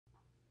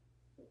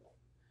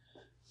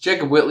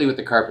Jacob Whitley with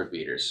the Carpet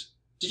Beaters.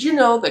 Did you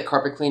know that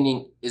carpet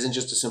cleaning isn't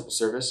just a simple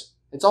service?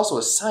 It's also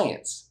a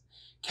science.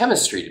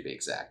 Chemistry, to be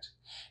exact.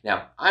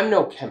 Now, I'm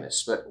no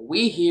chemist, but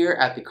we here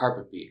at the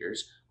Carpet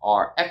Beaters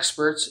are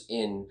experts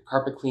in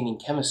carpet cleaning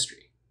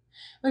chemistry.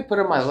 Let me put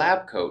on my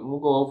lab coat and we'll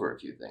go over a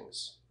few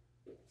things.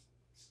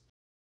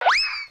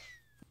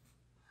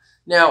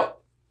 Now,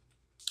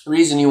 the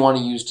reason you want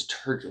to use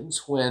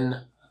detergents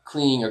when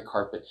cleaning your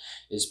carpet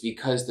is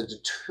because the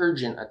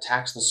detergent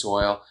attacks the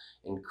soil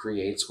and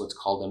creates what's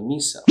called a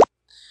micelle.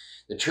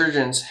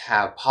 Detergents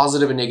have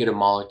positive and negative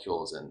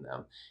molecules in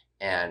them,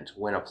 and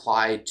when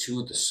applied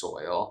to the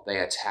soil, they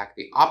attack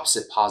the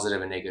opposite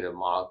positive and negative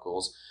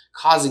molecules,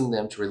 causing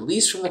them to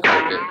release from the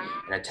carpet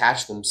and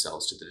attach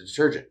themselves to the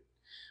detergent.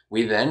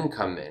 We then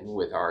come in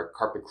with our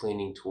carpet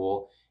cleaning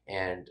tool,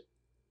 and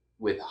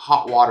with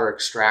hot water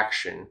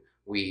extraction,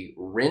 we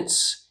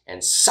rinse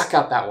and suck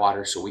out that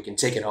water so we can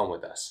take it home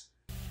with us.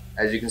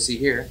 As you can see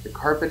here, the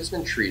carpet has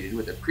been treated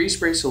with a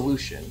pre-spray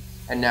solution,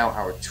 and now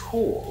our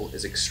tool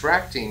is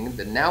extracting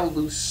the now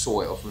loose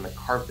soil from the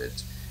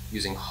carpet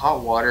using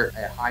hot water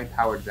at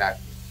high-powered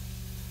vacuum.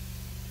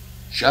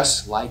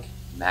 Just like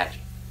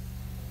magic.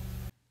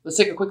 Let's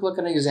take a quick look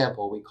at an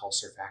example we call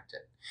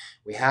surfactant.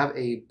 We have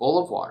a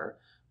bowl of water.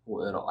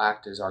 It'll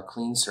act as our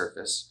clean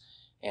surface,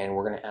 and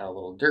we're going to add a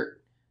little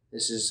dirt.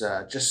 This is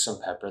just some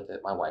pepper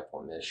that my wife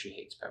won't miss. She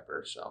hates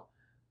pepper, so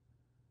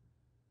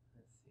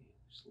let's see,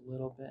 just a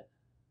little bit.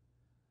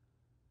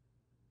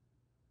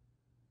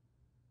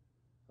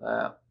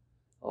 Wow,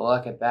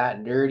 look at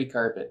that dirty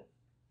carpet.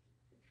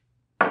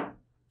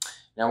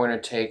 Now we're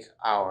going to take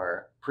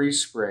our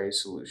pre-spray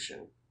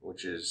solution,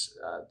 which is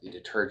the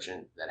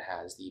detergent that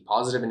has the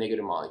positive and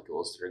negative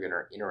molecules that are going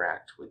to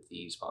interact with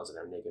these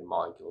positive and negative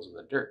molecules in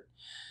the dirt.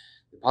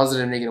 The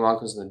positive and negative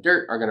molecules in the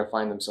dirt are going to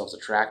find themselves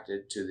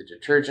attracted to the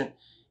detergent,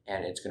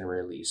 and it's going to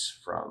release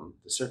from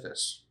the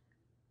surface.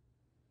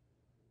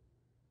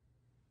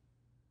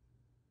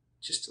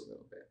 Just a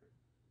little bit.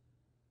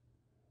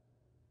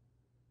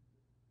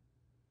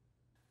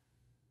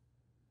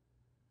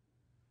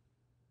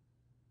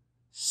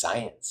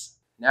 Science.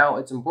 Now,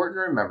 it's important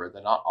to remember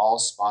that not all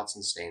spots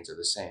and stains are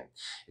the same.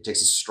 It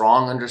takes a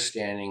strong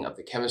understanding of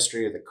the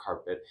chemistry of the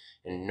carpet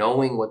and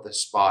knowing what the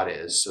spot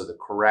is so the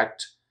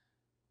correct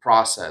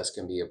process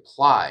can be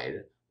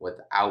applied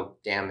without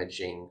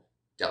damaging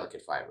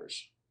delicate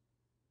fibers.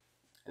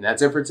 And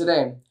that's it for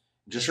today.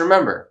 Just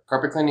remember,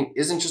 carpet cleaning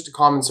isn't just a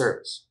common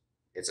service,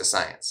 it's a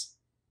science.